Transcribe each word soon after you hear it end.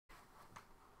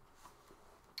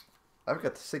I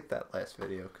forgot to sync that last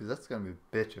video because that's gonna be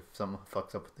a bitch if someone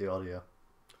fucks up with the audio.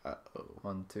 Uh-oh.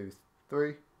 1, 2,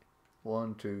 3.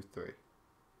 1, 2, 3.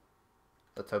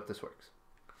 Let's hope this works.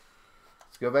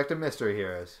 Let's go back to Mystery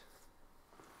Heroes.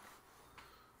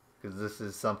 Because this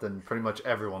is something pretty much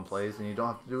everyone plays and you don't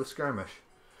have to do a skirmish.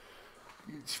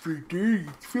 It's for dirty,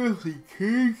 filthy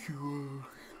casuals.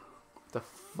 The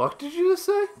fuck did you just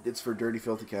say? It's for dirty,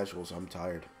 filthy casuals. I'm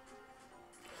tired.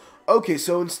 Okay,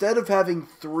 so instead of having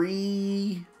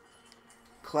 3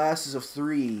 classes of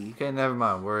 3... Okay, never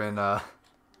mind. We're in a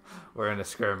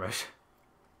skirmish.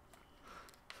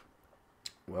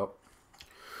 Well,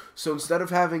 so instead of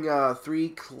having not 3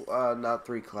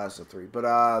 classes of 3,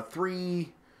 but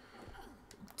 3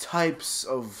 types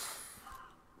of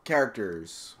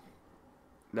characters.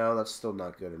 No, that's still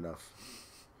not good enough.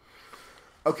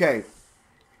 Okay.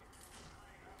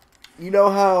 You know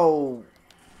how...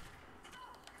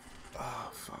 Oh,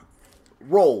 fuck.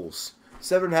 Roles.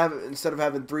 Instead of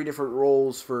having 3 different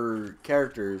roles for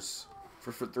characters,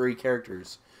 for 3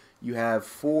 characters, you have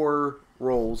 4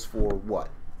 roles for what?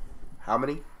 How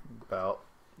many? About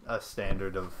a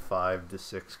standard of 5 to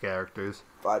 6 characters.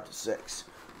 5 to 6.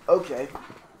 Okay.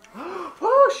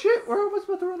 Oh shit, we're almost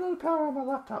about to run out of power on my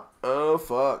laptop. Oh,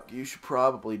 fuck. You should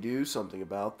probably do something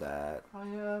about that.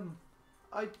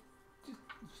 I just,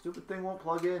 stupid thing won't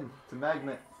plug in. It's a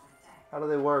magnet. How do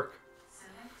they work?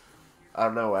 I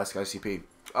don't know. Ask ICP.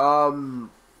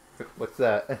 What's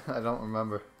that? I don't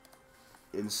remember.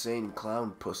 Insane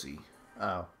clown pussy.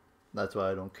 Oh, that's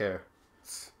why I don't care.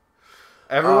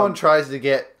 Everyone tries to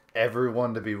get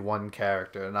everyone to be one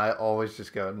character, and I always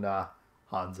just go, nah,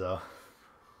 Hanzo.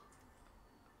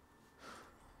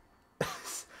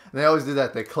 And they always do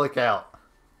that. They click out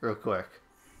real quick.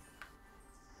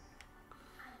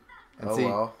 And Oh, see,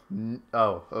 well.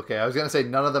 Oh, okay. I was going to say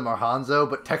none of them are Hanzo,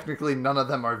 but technically none of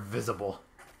them are visible.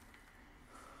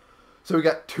 So we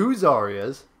got 2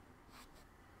 Zaryas.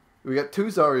 We got 2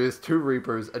 Zaryas, 2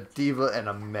 Reapers, a Diva, and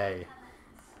a Mei.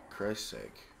 Christ's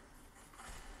sake.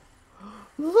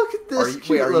 Look at this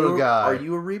cute are little you, guy. Are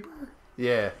you a Reaper?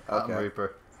 Yeah, Okay. I'm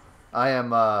Reaper. I am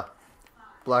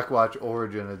Blackwatch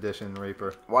Origin Edition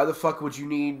Reaper. Why the fuck would you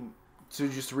need to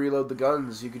just reload the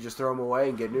guns? You could just throw them away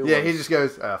and get new ones. Yeah, he just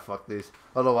goes, fuck these.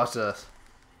 Hold on, watch this.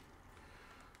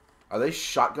 Are they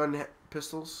shotgun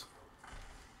pistols?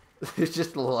 It's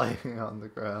just laying on the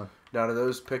ground. Now, are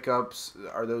those pickups?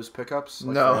 Like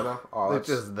No, oh, they're that's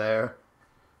just there.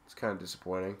 It's kind of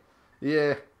disappointing.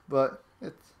 Yeah, but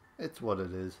it's what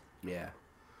it is. Yeah.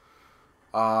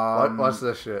 Watch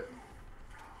this shit.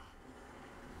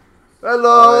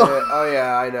 Hello. Oh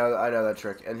yeah, I know that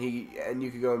trick. And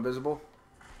you could go invisible.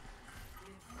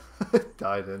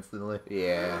 Died instantly.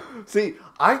 Yeah. See,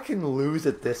 I can lose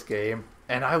at this game,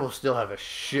 and I will still have a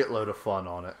shitload of fun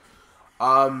on it.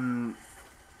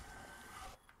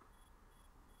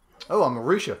 Oh, I'm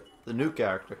Marisha, the new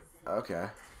character. Okay.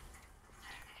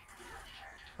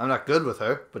 I'm not good with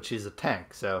her, but she's a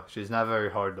tank, so she's not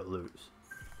very hard to lose.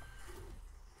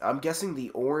 I'm guessing the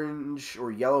orange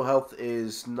or yellow health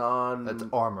is non... That's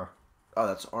armor. Oh,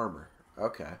 that's armor.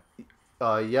 Okay.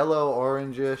 Yellow,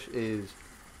 orangish is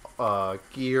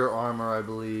gear armor, I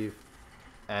believe.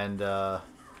 And I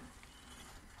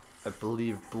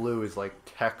believe blue is like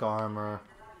tech armor.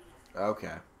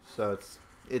 Okay. So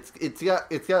it's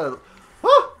got a...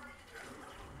 Ah!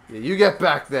 Yeah, you get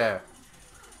back there.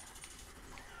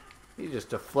 He just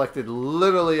deflected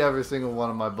literally every single one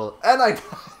of my bullets. And I...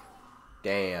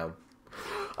 Damn.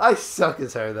 I suck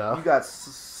as her, though. You got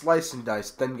sliced and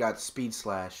diced, then got speed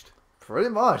slashed. Pretty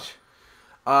much.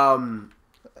 I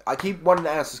keep wanting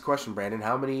to ask this question, Brandon.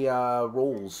 How many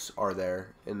roles are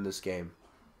there in this game?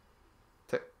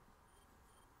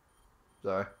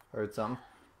 Sorry, heard something.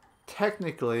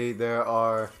 Technically, there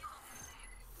are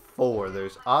 4.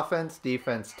 There's offense,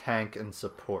 defense, tank, and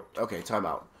support. Okay, time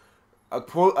out.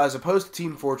 As opposed to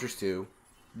Team Fortress 2,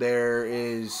 there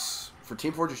is... For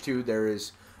Team Fortress 2, there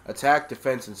is attack,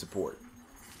 defense, and support.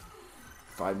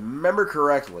 If I remember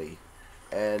correctly,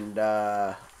 and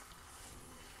I'm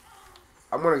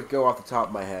going to go off the top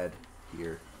of my head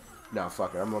here. No,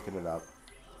 fuck it. I'm looking it up.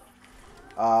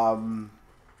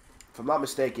 If I'm not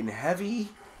mistaken, heavy...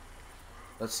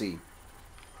 Let's see.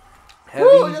 Heavy,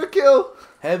 Woo, I got a kill!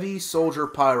 Heavy, soldier,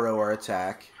 pyro are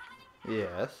attack.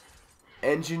 Yes.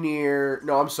 Engineer...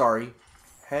 No, I'm sorry.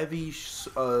 Heavy,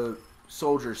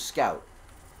 soldier, scout.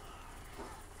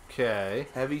 Okay.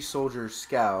 Heavy, soldier,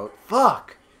 scout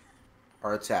Fuck!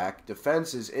 are attack.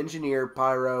 Defense is engineer,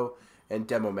 pyro, and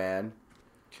demo man.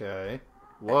 Okay.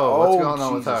 Whoa, what's going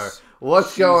on with her?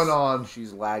 What's going on?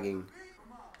 She's lagging.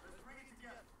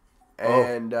 Oh,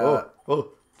 And, oh,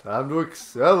 Time to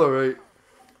accelerate.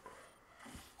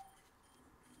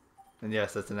 And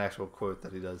yes, that's an actual quote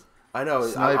that he does. I know.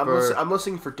 Sniper. I'm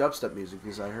listening for dubstep music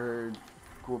because I heard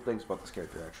cool things about this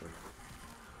character, actually.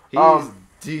 He's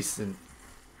decent.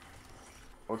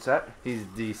 What's that? He's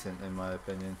decent, in my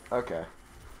opinion. Okay.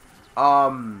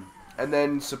 And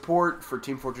then support for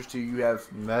Team Fortress 2, you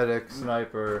have... Medic,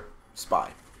 sniper,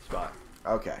 Spy. spy.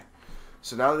 Okay.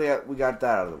 So now that we got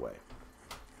that out of the way.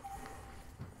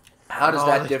 How does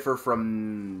that differ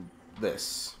from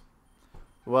this?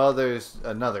 Well, there's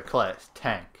another class,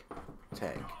 tank.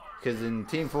 Tank. Because in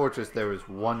Team Fortress, there was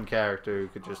one character who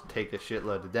could just take a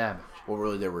shitload of damage. Well,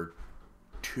 really, there were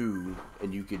two,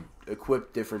 and you could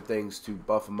equip different things to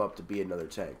buff them up to be another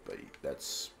tank, but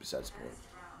that's besides the point.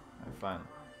 Fine.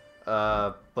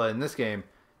 But in this game,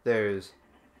 there's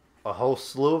a whole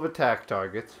slew of attack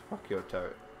targets. Fuck your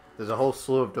turret. There's a whole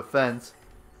slew of defense,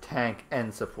 tank,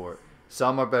 and support.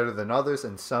 Some are better than others,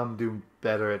 and some do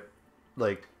better at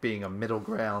like being a middle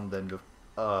ground than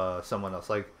someone else.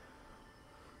 Like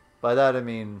by that I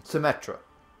mean Symmetra.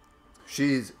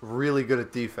 She's really good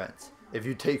at defense. If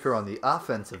you take her on the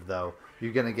offensive, though,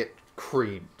 you're gonna get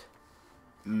creamed.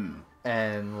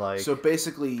 And like so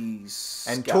basically,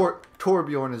 and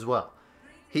Torbjorn as well.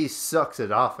 He sucks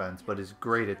at offense, but is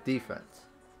great at defense.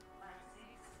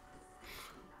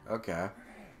 Okay.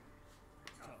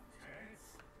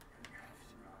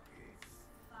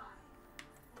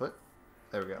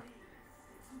 There we go.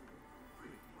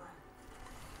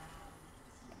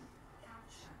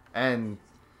 And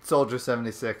Soldier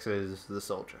 76 is the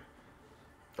soldier.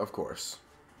 Of course.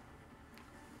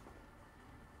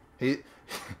 I've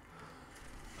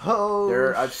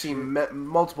seen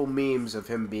multiple memes of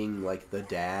him being like the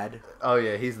dad. Oh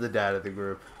yeah, he's the dad of the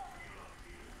group.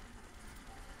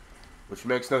 Which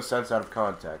makes no sense out of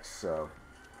context, so...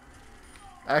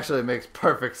 Actually, it makes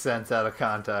perfect sense out of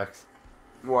context.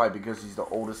 Why? Because he's the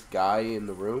oldest guy in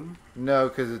the room? No,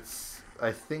 because it's,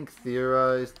 I think,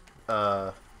 theorized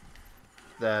that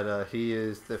he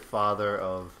is the father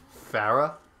of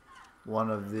Farah, one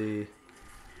of the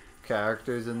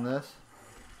characters in this.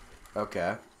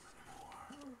 Okay.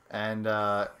 And,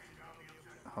 hold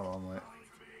on, wait.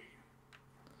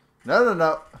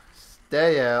 No.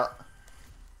 Stay out.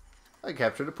 I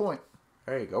captured a point.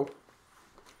 There you go.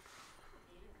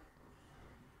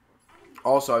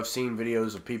 Also, I've seen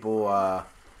videos of people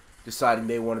deciding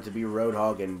they wanted to be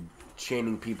Roadhog and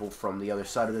chaining people from the other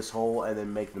side of this hole and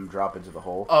then making them drop into the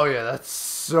hole. Oh yeah, that's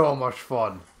so much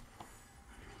fun.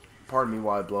 Pardon me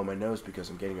while I blow my nose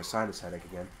because I'm getting a sinus headache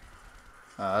again.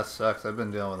 That sucks. I've been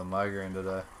dealing with a migraine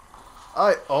today.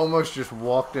 I almost just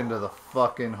walked into the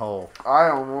fucking hole. I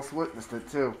almost witnessed it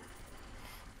too.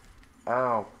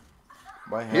 Ow.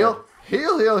 My head.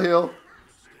 Heal.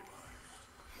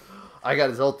 I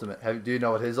got his ultimate. Do you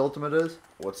know what his ultimate is?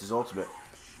 What's his ultimate?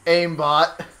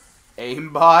 Aimbot.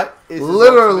 Aimbot is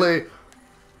literally. ultimate?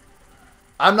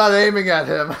 I'm not aiming at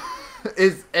him.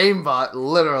 It's aimbot,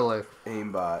 literally.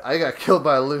 Aimbot. I got killed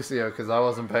by Lucio because I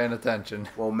wasn't paying attention.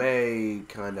 Well, May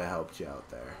kind of helped you out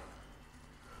there.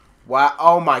 Wow!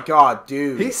 Oh my God,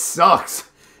 dude. He sucks.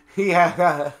 He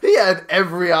had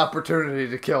every opportunity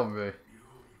to kill me.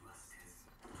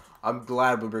 I'm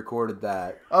glad we recorded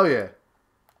that. Oh yeah.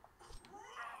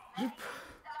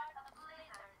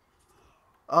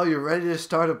 Oh, you're ready to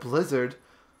start a blizzard?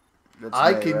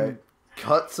 I can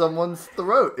cut someone's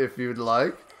throat if you'd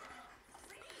like.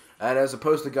 And as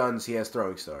opposed to guns, he has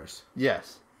throwing stars.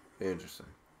 Yes. Interesting.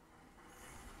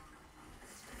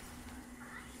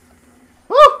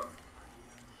 Woo!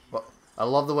 Well, I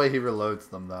love the way he reloads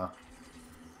them, though.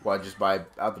 Why, just by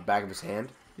out the back of his hand?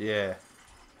 Yeah.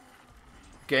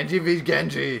 Genji v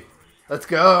Genji. Let's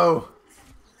go.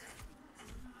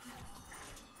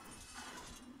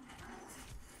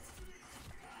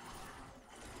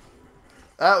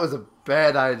 That was a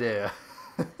bad idea.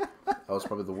 That was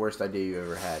probably the worst idea you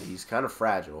ever had. He's kind of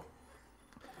fragile.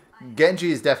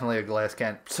 Genji is definitely a glass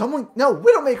can. No,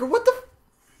 Widowmaker, what the?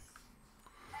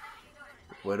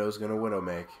 Widow's gonna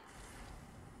Widowmake.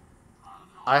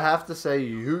 I have to say,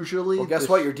 usually... Well, guess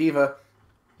what? You're Diva.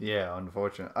 Yeah,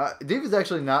 unfortunate. Diva's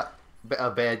actually not a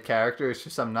bad character. It's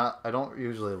just I don't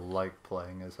usually like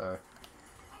playing as her.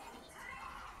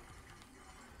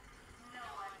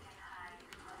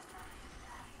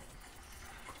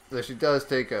 So she does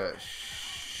take a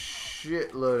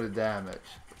shitload of damage.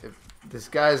 If this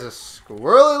guy's a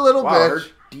squirrely little bitch. Her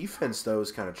defense, though,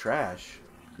 is kind of trash.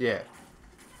 Yeah.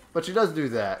 But she does do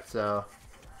that, so...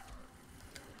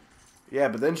 Yeah,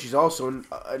 but then she's also an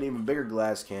even bigger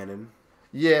glass cannon.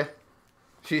 Yeah.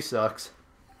 She sucks.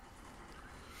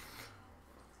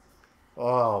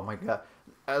 Oh, my God.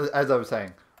 As I was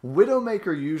saying,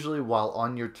 Widowmaker usually, while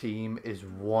on your team, is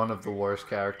one of the worst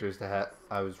characters to have.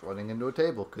 I was running into a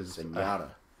table because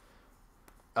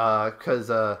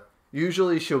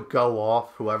usually she'll go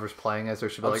off. Whoever's playing as her,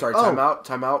 she'll be I'm like, sorry, "Oh,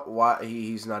 time out. Why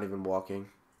he's not even walking?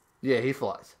 yeah, he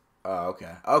flies." Oh,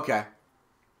 okay.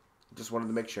 Just wanted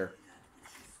to make sure.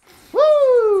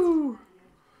 Woo!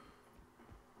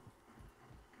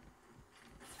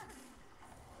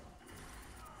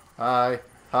 Hi.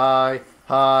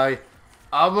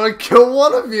 I'm gonna kill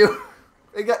one of you.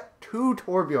 They got 2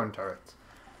 Torbjorn turrets.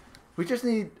 We just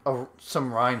need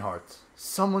some Reinhardts.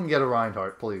 Someone get a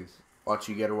Reinhardt, please. Watch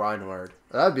you get a Reinhardt.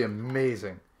 That'd be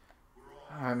amazing.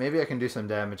 Alright, maybe I can do some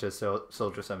damage as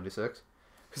Soldier 76.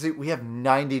 Because we have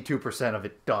 92% of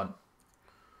it done.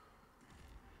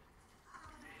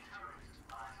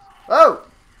 Oh!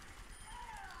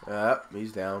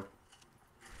 He's down.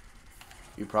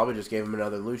 You probably just gave him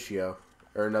another Lucio.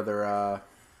 Or another,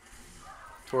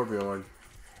 Torbjorn.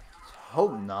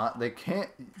 Hope not. They can't...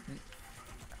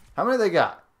 How many they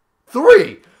got?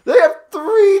 3! They have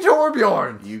 3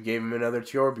 Torbjorns! You gave him another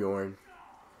Torbjorn.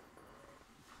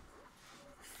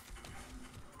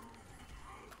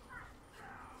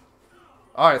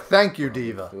 Alright, thank you,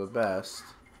 Diva. For the best.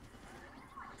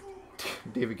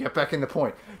 Diva, get back in the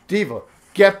point. Diva,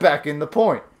 get back in the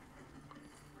point.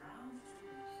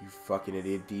 You fucking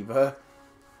idiot, Diva.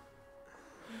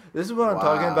 This is what I'm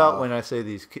talking about when I say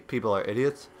these people are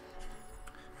idiots.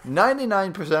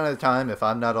 99% of the time, if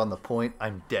I'm not on the point,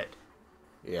 I'm dead.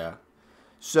 Yeah.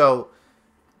 So,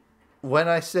 when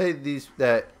I say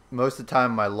that most of the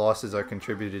time my losses are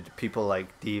contributed to people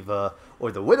like Diva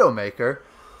or the Widowmaker,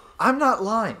 I'm not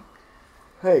lying.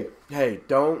 Hey,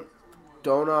 don't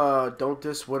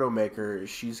diss Widowmaker.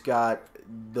 She's got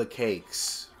the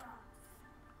cakes.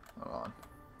 Hold on.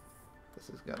 This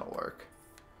is gonna work.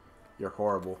 You're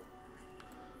horrible.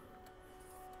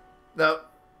 No.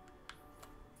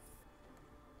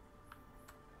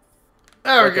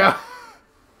 There we go.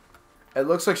 It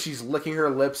looks like she's licking her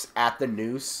lips at the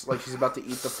noose. Like she's about to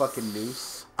eat the fucking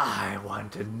noose. I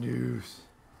want a noose.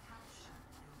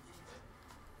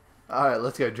 Alright,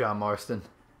 let's go, John Marston.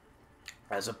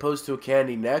 As opposed to a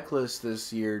candy necklace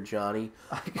this year, Johnny,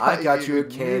 I got you a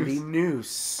candy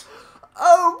noose.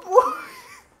 Oh, boy.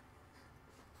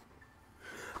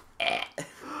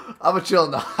 I'm gonna chill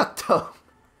in the hot tub.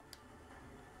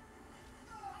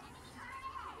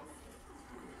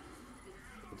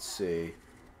 Let's see.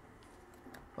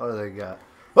 What do they got?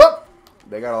 Oh!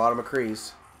 They got a lot of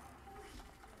McCrees.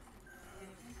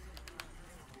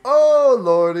 Oh,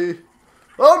 lordy.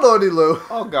 Oh, lordy Lou.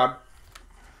 Oh, God.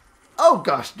 Oh,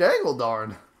 gosh, dangle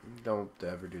darn. Don't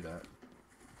ever do that.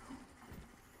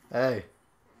 Hey.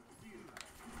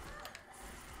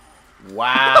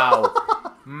 Wow.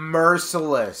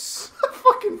 Merciless.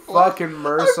 Fucking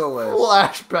merciless.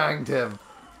 Flashbanged him.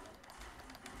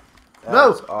 That's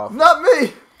no, awful. not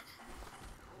me.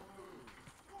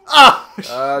 Ah!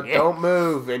 Don't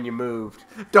move, and you moved.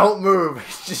 Don't move.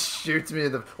 He just shoots me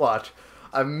in the... Watch.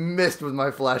 I missed with my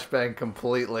flashbang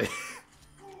completely.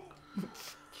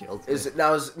 Killed me. Is it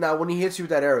now when he hits you with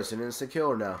that arrow, is it an instant kill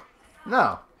or no?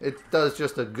 No, it does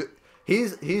just a good...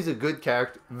 He's a good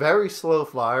character. Very slow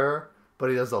flyer, but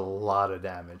he does a lot of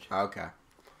damage. Okay.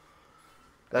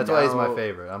 That's why he's my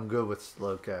favorite. I'm good with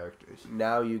slow characters.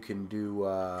 Now you can do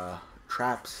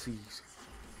trap seas.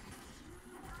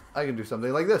 I can do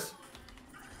something like this.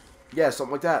 Yeah,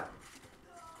 something like that.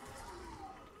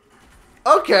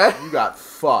 Okay. You got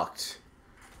fucked.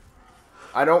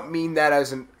 I don't mean that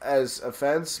as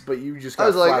offense, but you just got I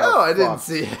was like, flat out I didn't fucked.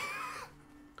 see it.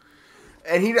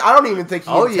 And I don't even think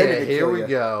he intended to here kill we you.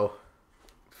 go.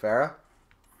 Farah?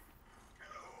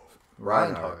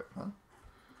 Reinhardt. Huh?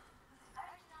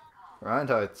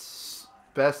 Reinhardt's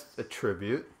best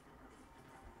attribute.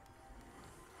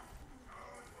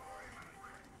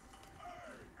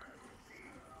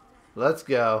 Let's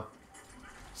go.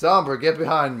 Sombra, get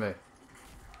behind me.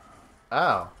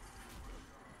 Ow.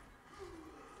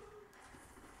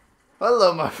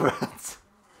 Hello, my friends.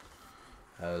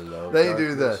 Hello, They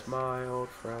do this. my old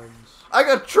friends. I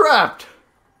got trapped.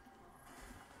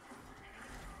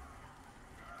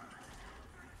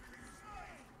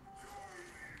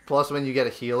 Plus, when you get a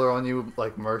healer on you,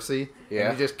 like Mercy, yeah,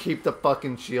 and you just keep the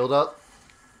fucking shield up,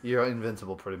 you're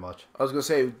invincible pretty much. I was gonna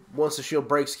say, once the shield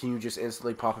breaks, can you just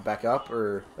instantly pop it back up,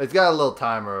 or? It's got a little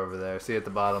timer over there. See at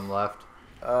the bottom left?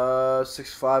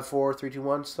 6, 5, 4, 3, 2,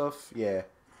 1 stuff? Yeah.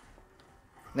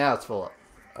 Now it's full up.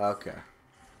 Okay.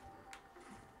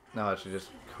 Now I should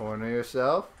just corner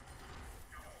yourself.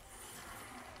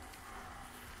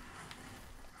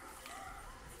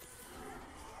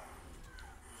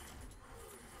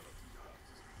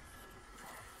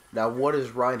 Now, what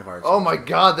is Reinhardt's? Oh my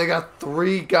god, they got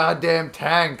 3 goddamn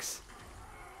tanks.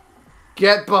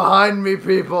 Get behind me,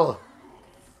 people.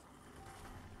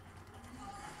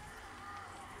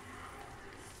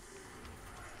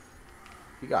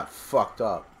 You got fucked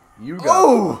up. You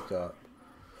got fucked up.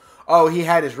 Oh, he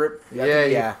had his rip.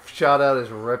 Yeah. He shot out his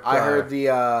rip tire. I heard the.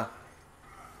 I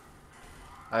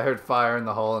heard fire in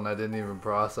the hole and I didn't even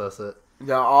process it.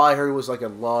 No, all I heard was like a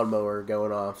lawnmower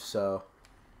going off. So.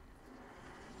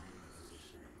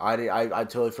 I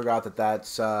totally forgot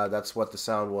that's what the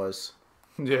sound was.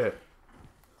 Yeah.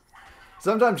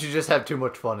 Sometimes you just have too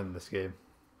much fun in this game.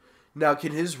 Now,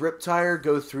 can his rip tire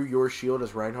go through your shield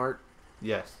as Reinhardt?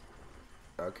 Yes.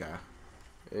 Okay.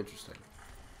 Interesting.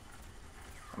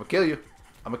 I'm gonna kill you.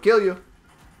 I'm gonna kill you.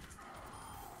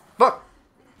 Fuck.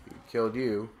 He killed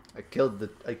you. I killed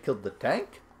the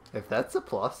tank. If that's a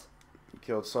plus. He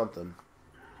killed something.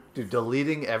 Dude,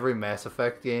 deleting every Mass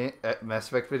Effect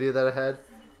video that I had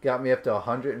got me up to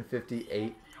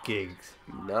 158 gigs.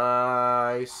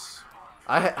 Nice.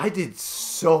 I did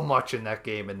so much in that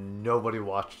game and nobody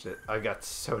watched it. I got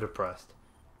so depressed.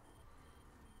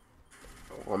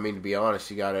 Well, I mean, to be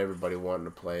honest, you got everybody wanting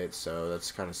to play it, so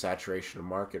that's kind of saturation of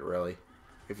market, really.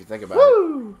 If you think about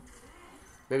it.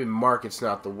 Maybe market's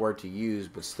not the word to use,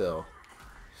 but still.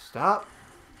 Stop.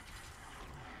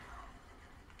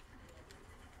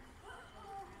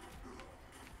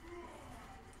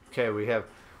 Okay, we have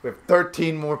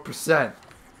 13 more %.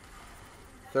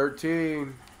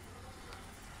 13.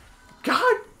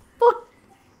 God, fuck.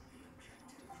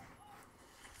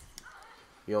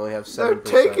 You only have 7%. They're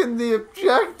taking the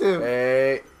objective.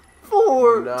 Hey.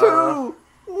 4, 2,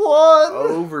 1.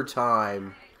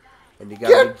 Overtime. And you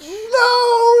gotta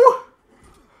No!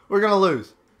 We're gonna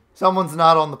lose. Someone's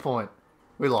not on the point.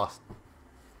 We lost.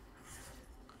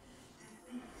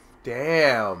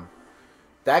 Damn.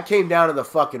 That came down to the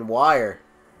fucking wire.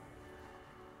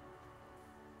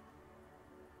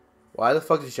 Why the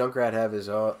fuck does Junkrat have his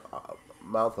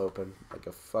mouth open like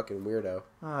a fucking weirdo?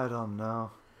 I don't know.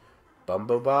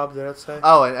 Bumbo Bob, did I say?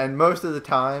 Oh, and most of the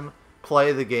time, play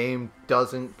of the game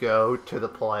doesn't go to the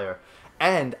player.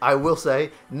 And I will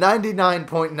say,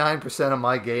 99.9% of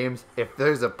my games, if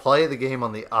there's a play of the game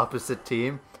on the opposite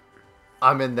team,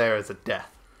 I'm in there as a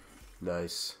death.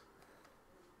 Nice.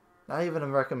 Not even a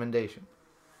recommendation.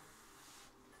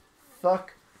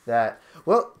 Fuck that.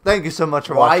 Well, thank you so much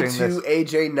for watching this.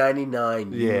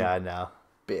 Y2AJ99. Yeah, I know.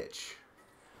 Bitch.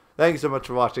 Thank you so much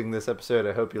for watching this episode.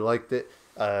 I hope you liked it.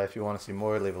 If you want to see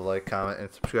more, leave a like, comment,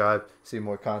 and subscribe. See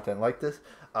more content like this.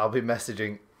 I'll be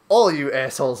messaging all you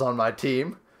assholes on my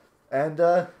team. And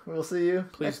we'll see you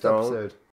next episode.